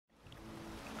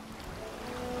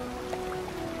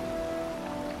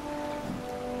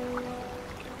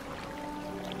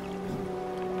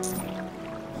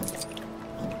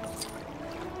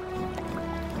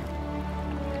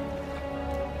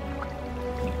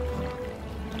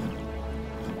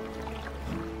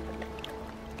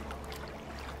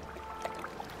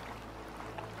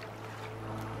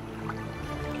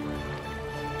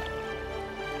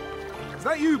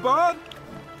That you, Bard?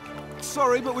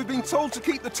 Sorry, but we've been told to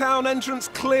keep the town entrance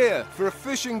clear for a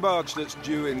fishing barge that's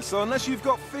due in, so unless you've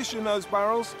got fish in those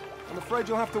barrels, I'm afraid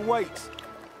you'll have to wait.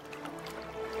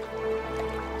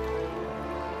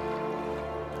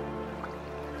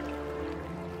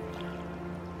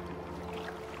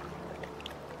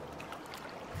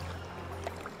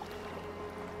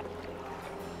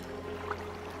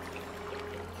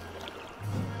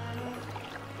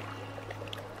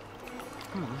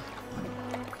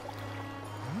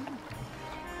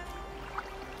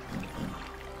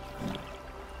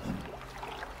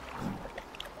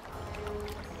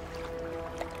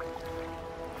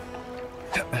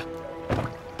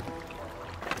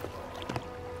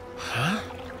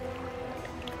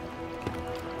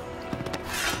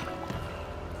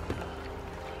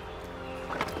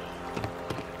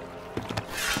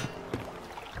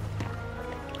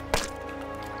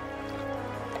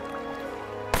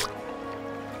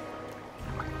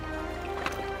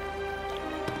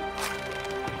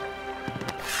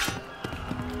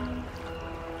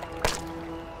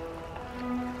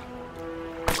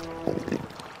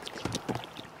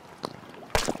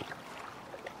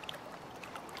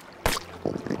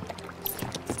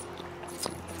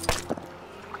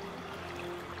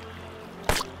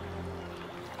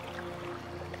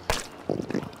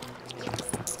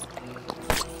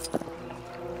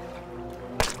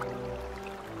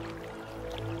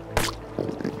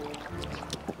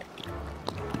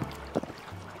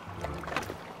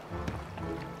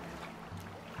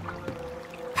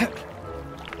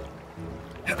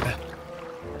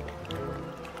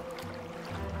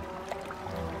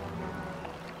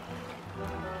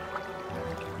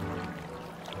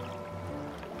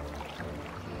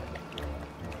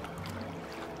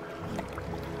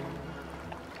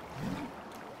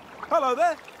 Hello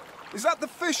there. Is that the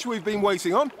fish we've been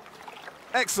waiting on?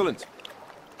 Excellent.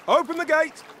 Open the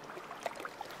gate.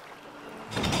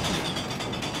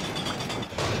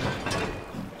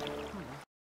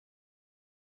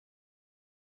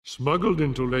 Smuggled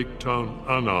into Lake Town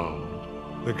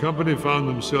unarmed, the company found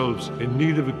themselves in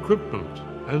need of equipment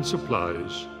and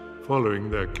supplies following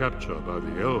their capture by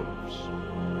the elves.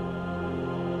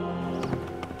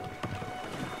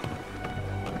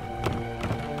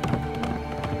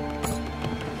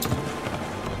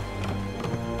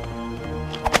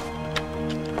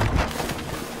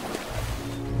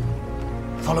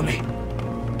 Follow me.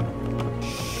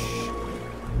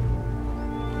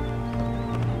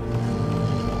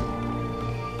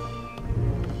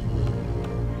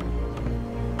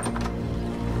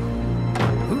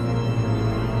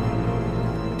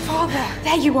 Father,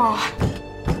 there you are.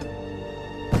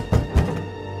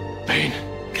 Bane,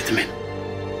 get them in.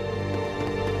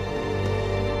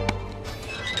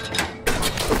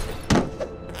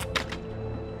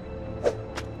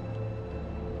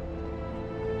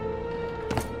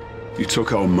 You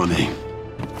took our money.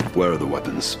 Where are the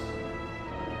weapons?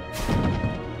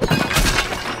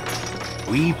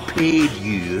 We paid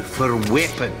you for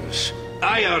weapons.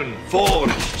 Iron,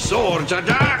 forged, swords and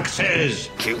axes!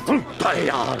 You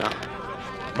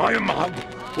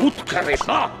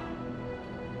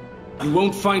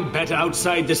won't find better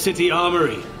outside the city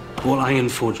armory. All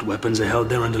iron-forged weapons are held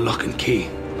there under lock and key.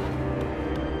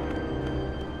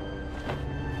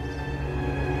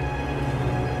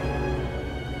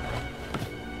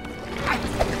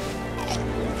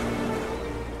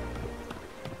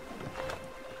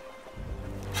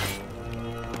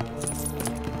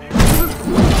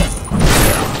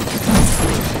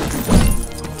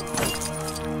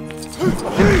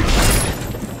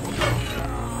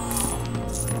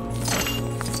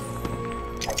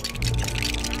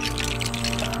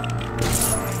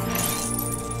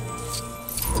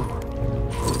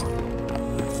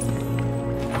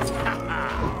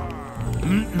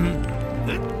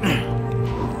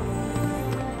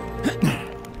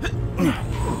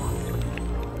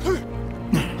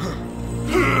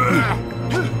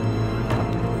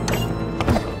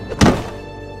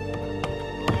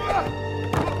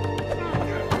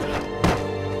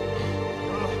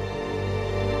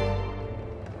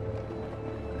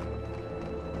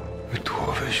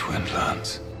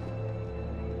 Windlands.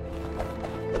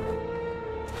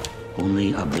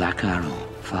 Only a black arrow,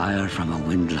 fire from a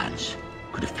windlance,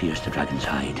 could have pierced the dragon's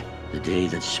hide. The day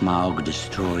that Smaug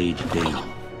destroyed Dale.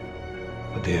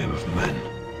 Had the aim of men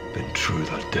been true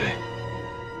that day,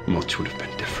 much would have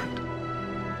been different.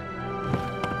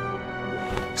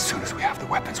 As soon as we have the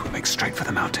weapons, we make straight for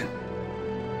the mountain.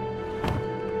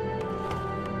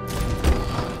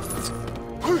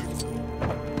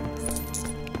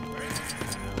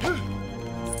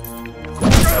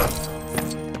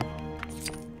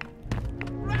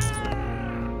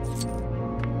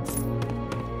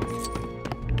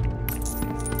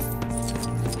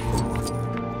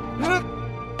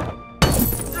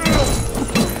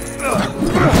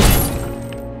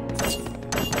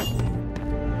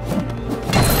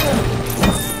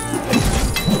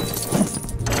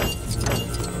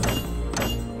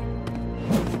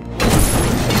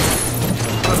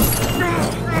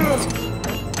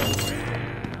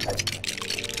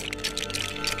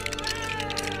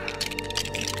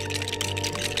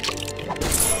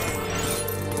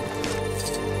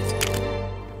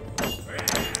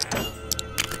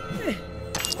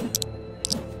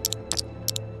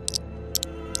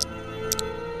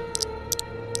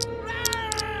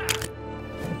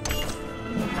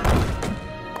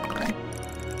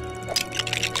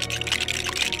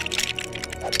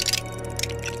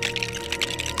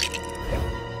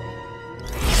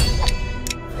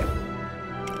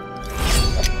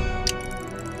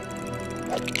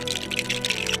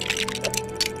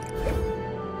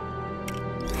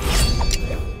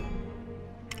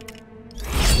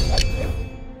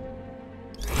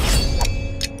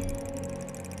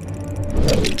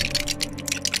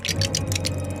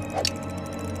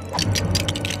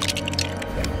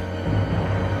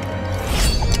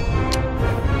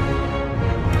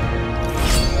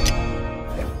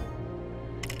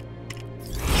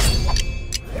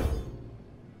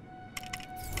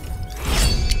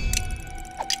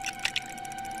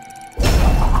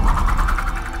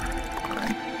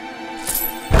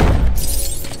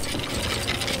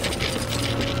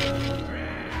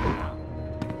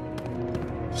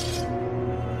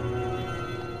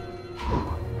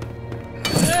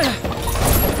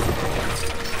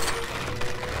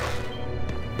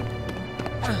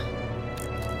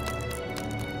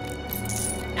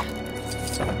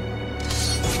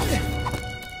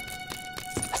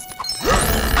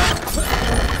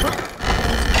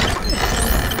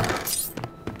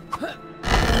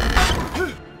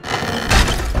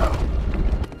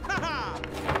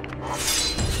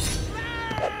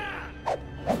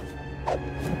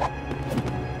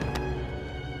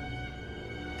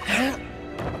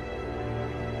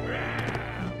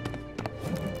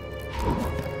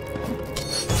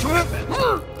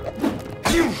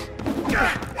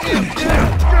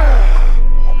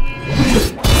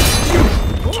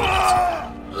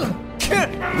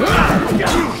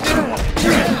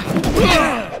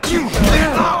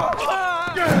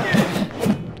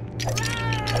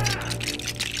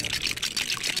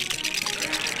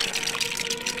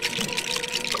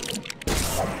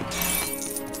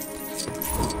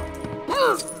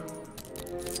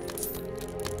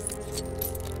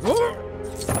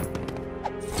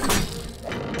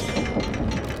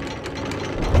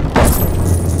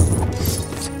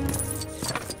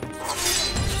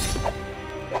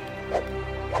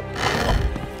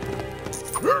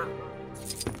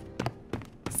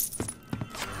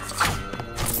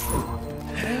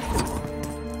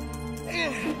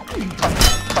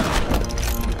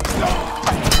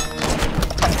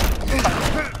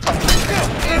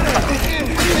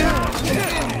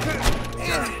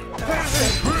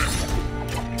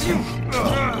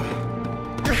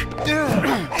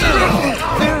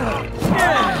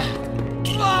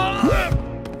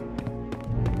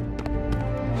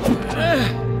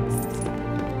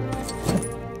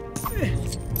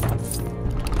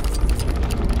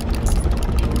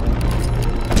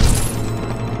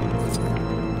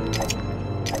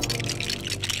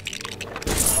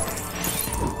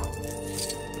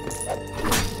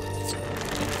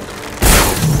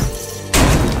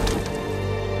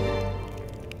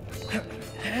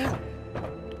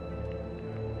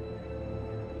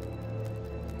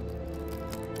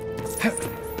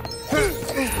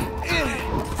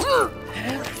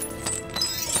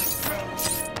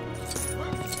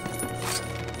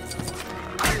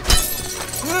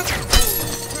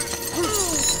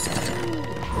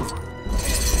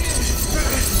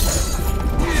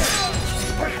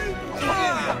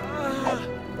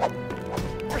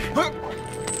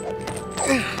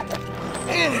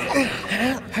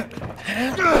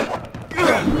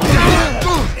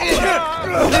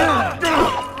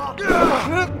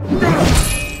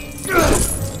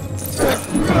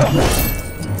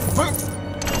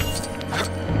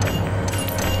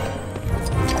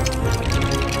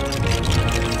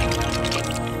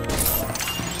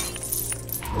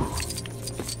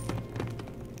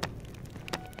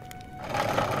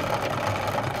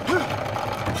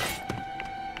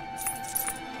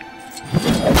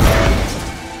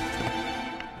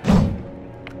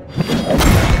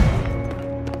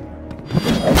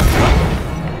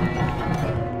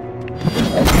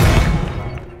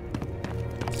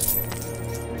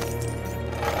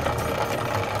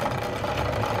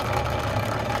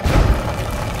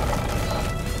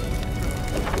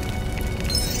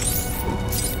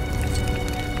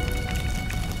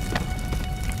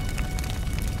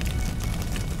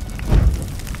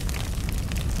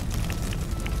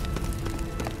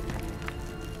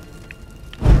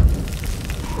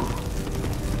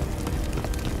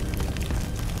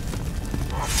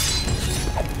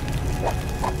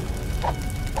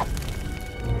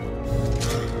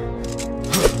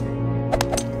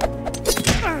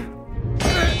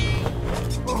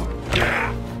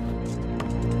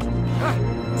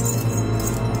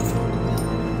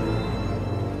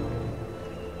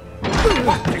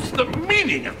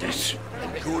 Of this?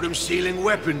 Totem-sealing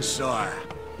weapons, sire.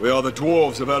 We are the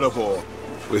dwarves of Erebor.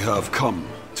 We have come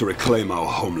to reclaim our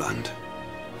homeland.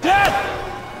 Death!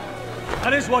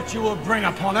 That is what you will bring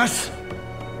upon us.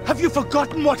 Have you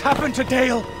forgotten what happened to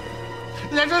Dale?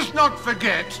 Let us not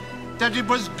forget that it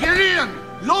was Gillian,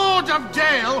 Lord of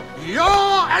Dale,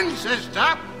 your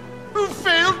ancestor, who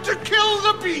failed to kill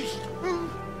the beast.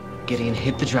 Gideon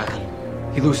hit the dragon.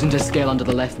 He loosened his scale under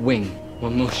the left wing.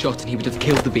 One more shot and he would have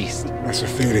killed the beast. That's a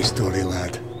fairy story,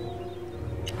 lad.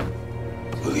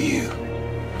 Will you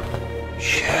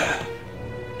share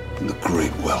in the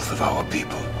great wealth of our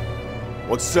people?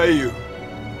 What say you?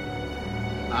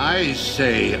 I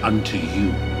say unto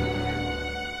you,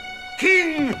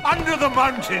 King under the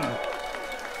mountain,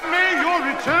 may your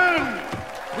return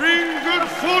bring good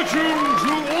fortune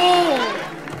to all.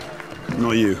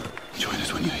 Not you. Join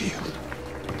us when you heal.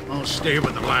 I'll stay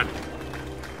with the lad.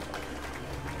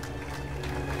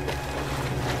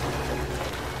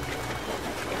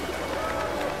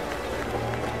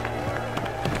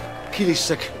 Keely's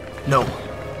sick. No.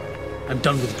 I'm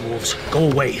done with dwarves. Go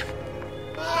away.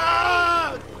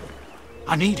 Ah!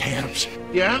 I need herbs.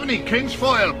 Do you have any king's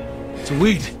foil? It's a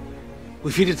weed.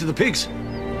 We feed it to the pigs.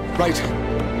 Right.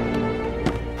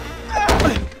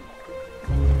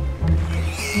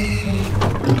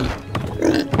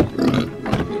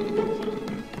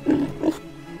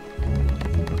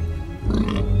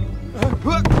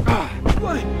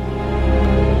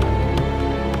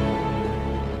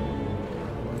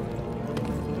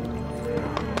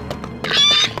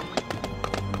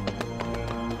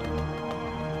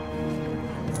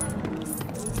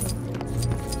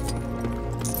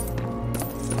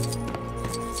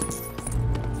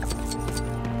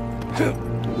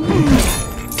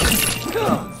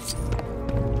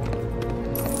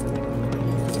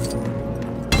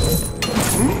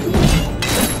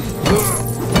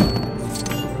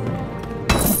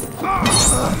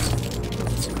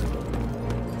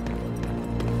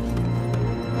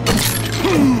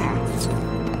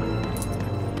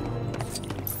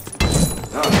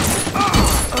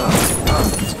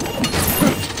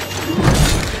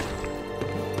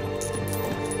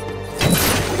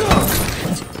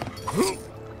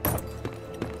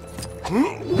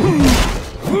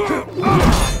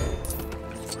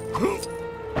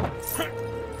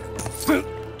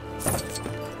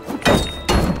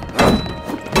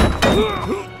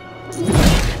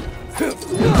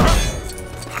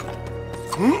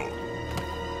 Oh!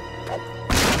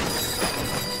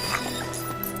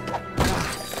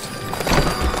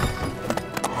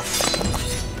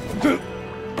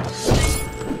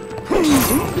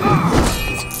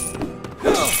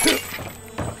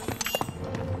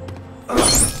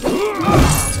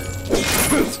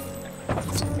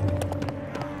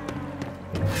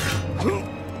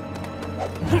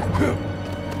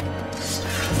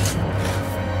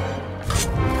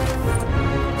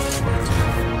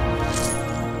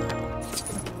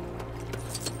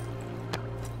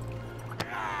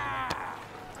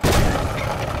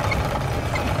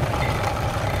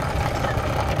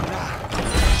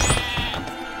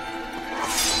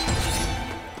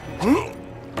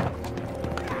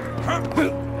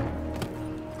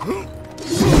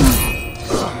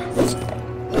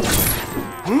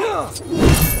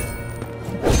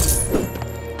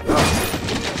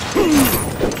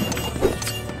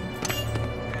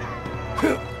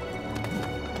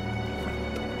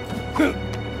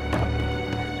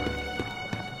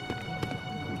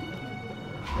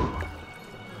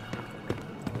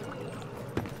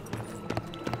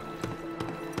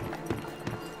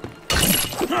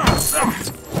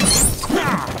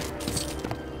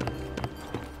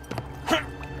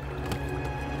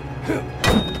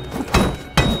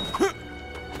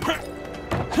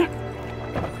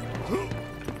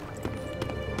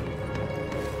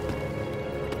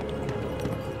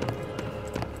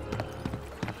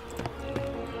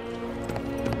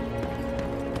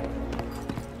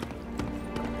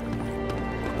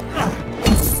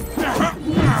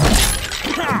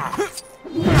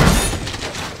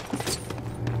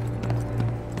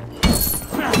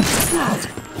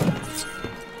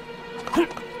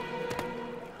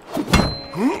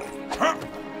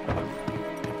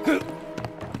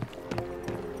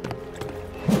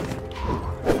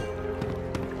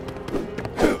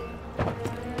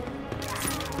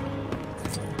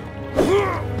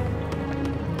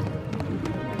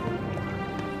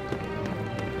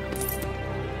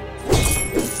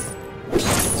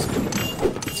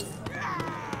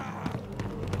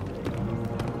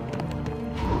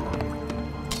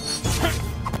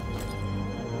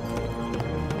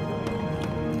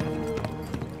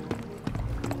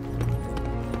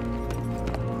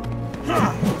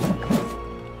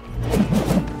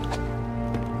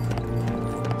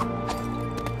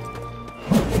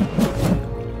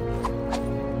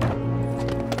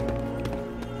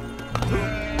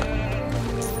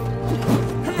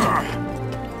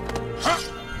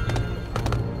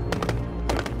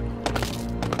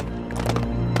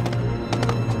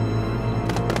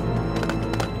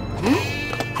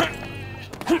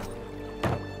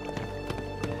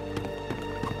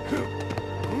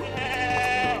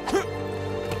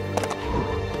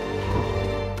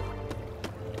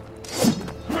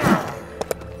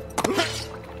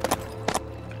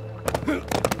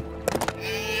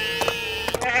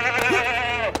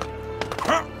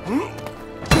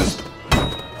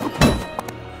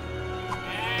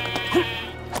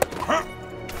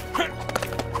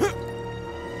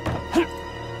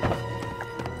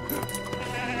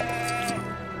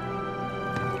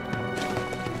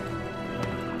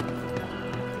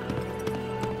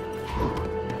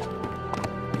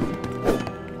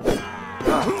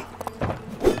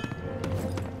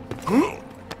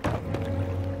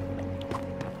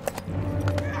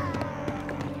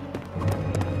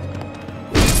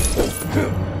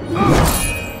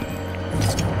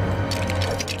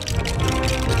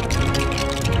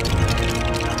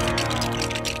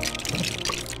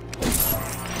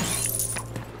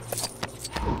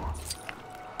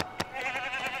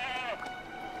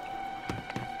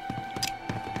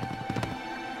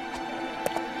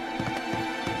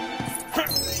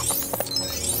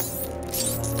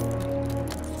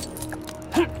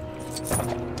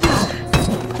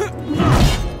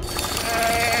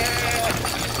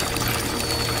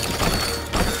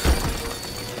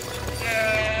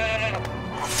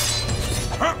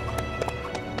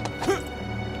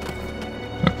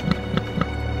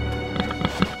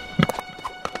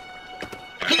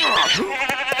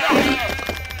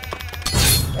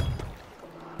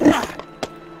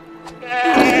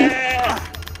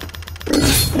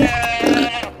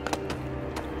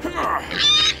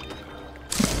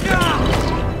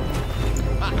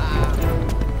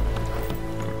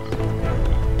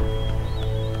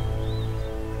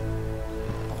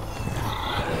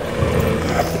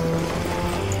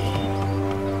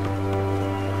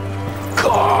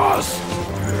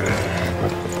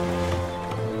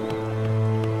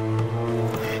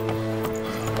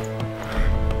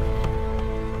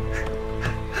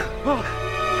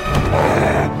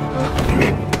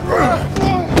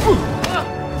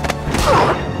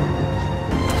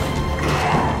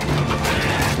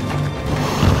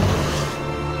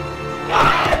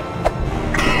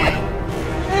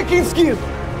 Русские!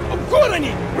 В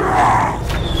городе!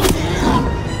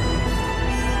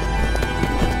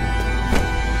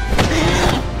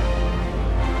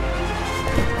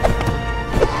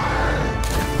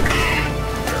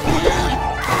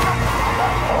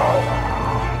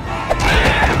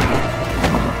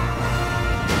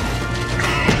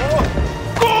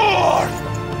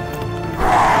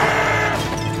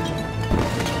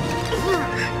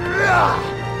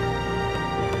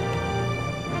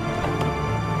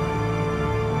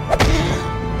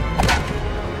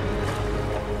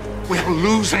 We're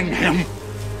losing him.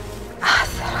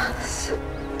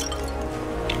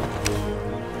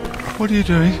 What are you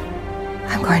doing?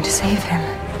 I'm going to save him.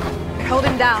 Hold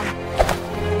him down.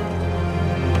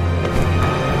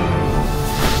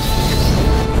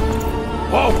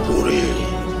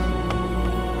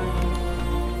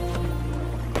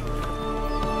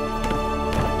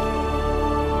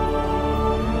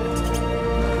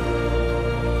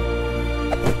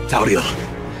 Tauriel,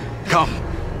 come.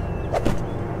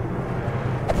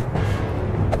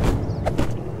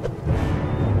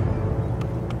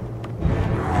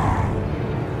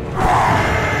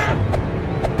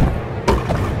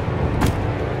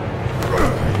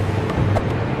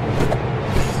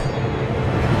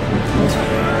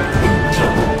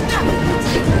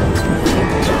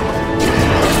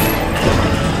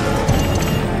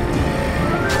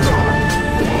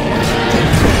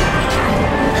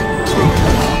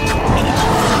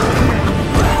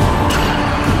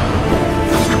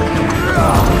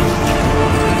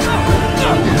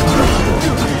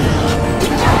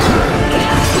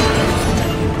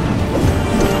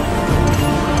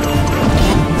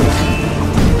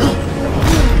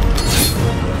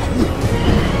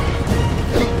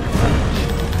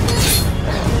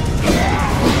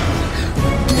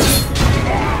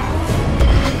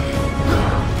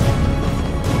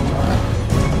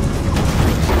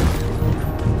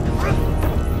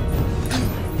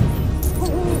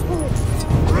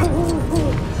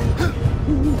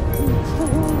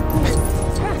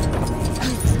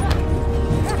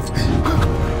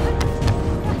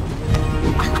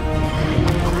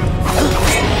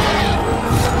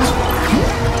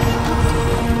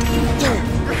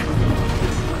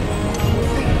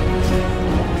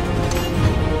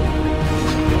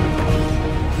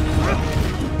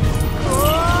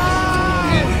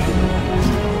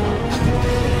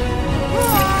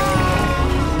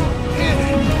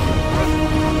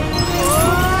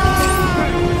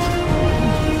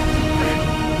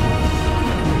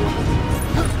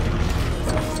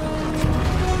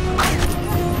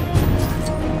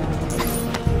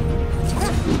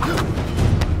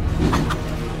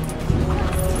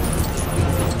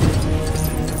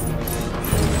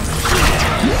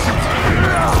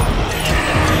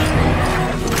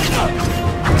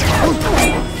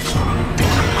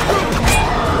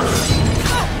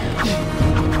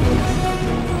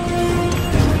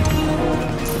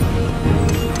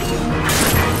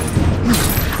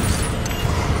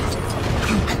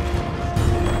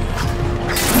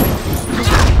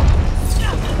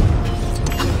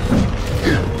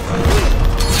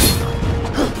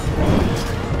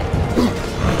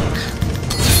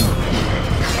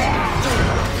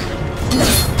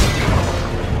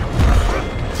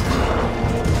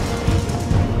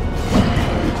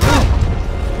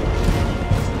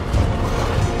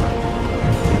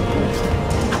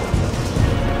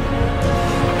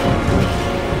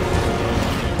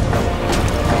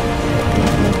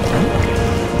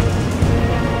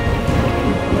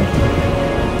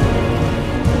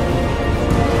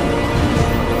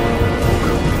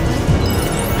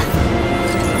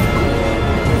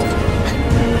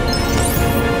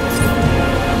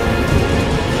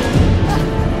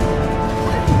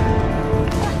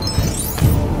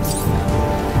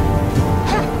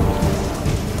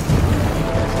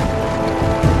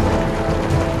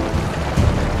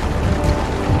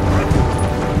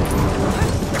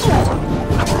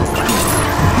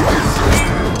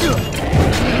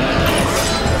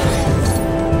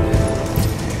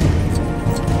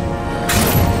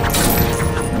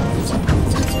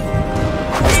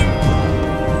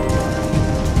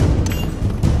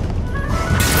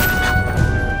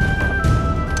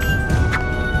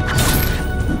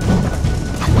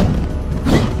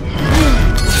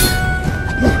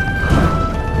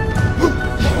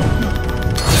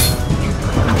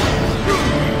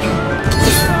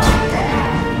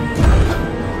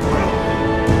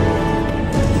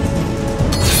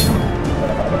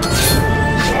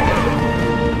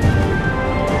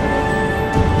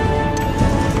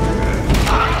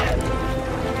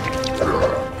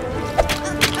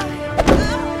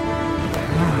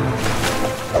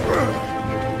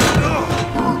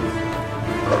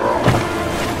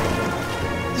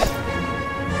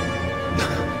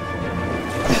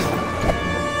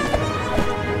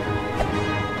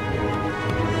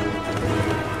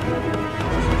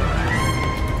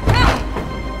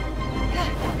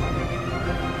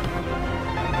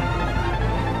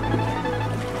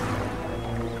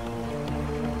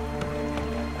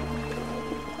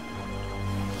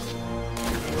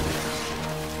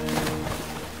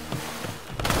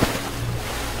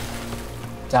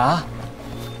 Da?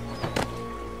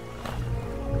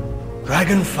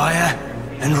 Dragon fire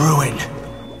and ruin.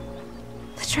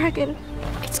 The dragon,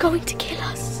 it's going to kill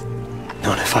us.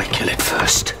 Not if I kill it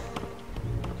first.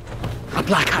 A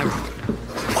black arrow.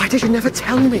 Why did you never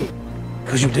tell me?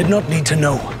 Because you did not need to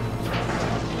know.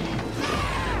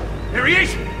 Here he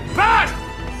is! Bad!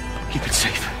 Keep it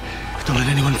safe. Don't let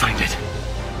anyone find it.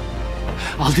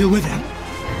 I'll deal with them.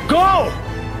 Go!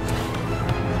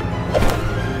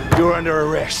 You're under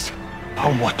arrest.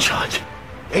 On what charge?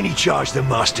 Any charge the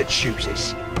master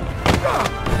chooses.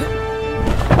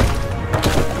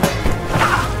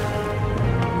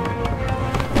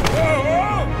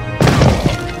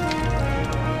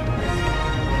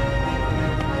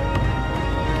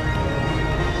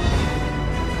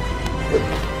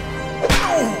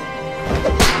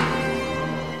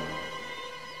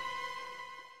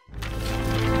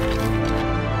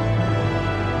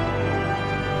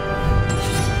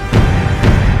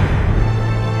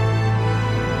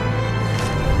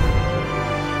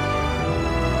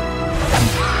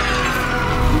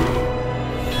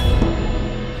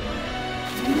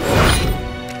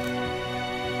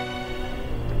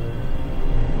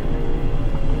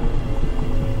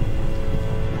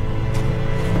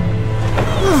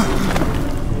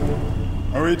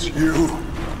 Oh, it's you.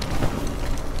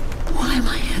 Why am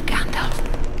I here, Gandalf?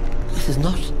 This is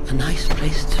not a nice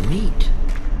place to meet.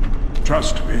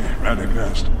 Trust me,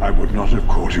 Radagast. I would not have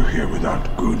called you here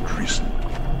without good reason.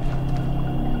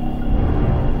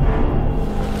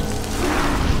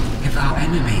 If our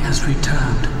enemy has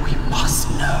returned, we must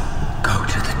know. Go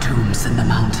to the tombs in the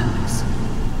mountains.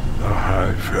 The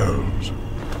High Fells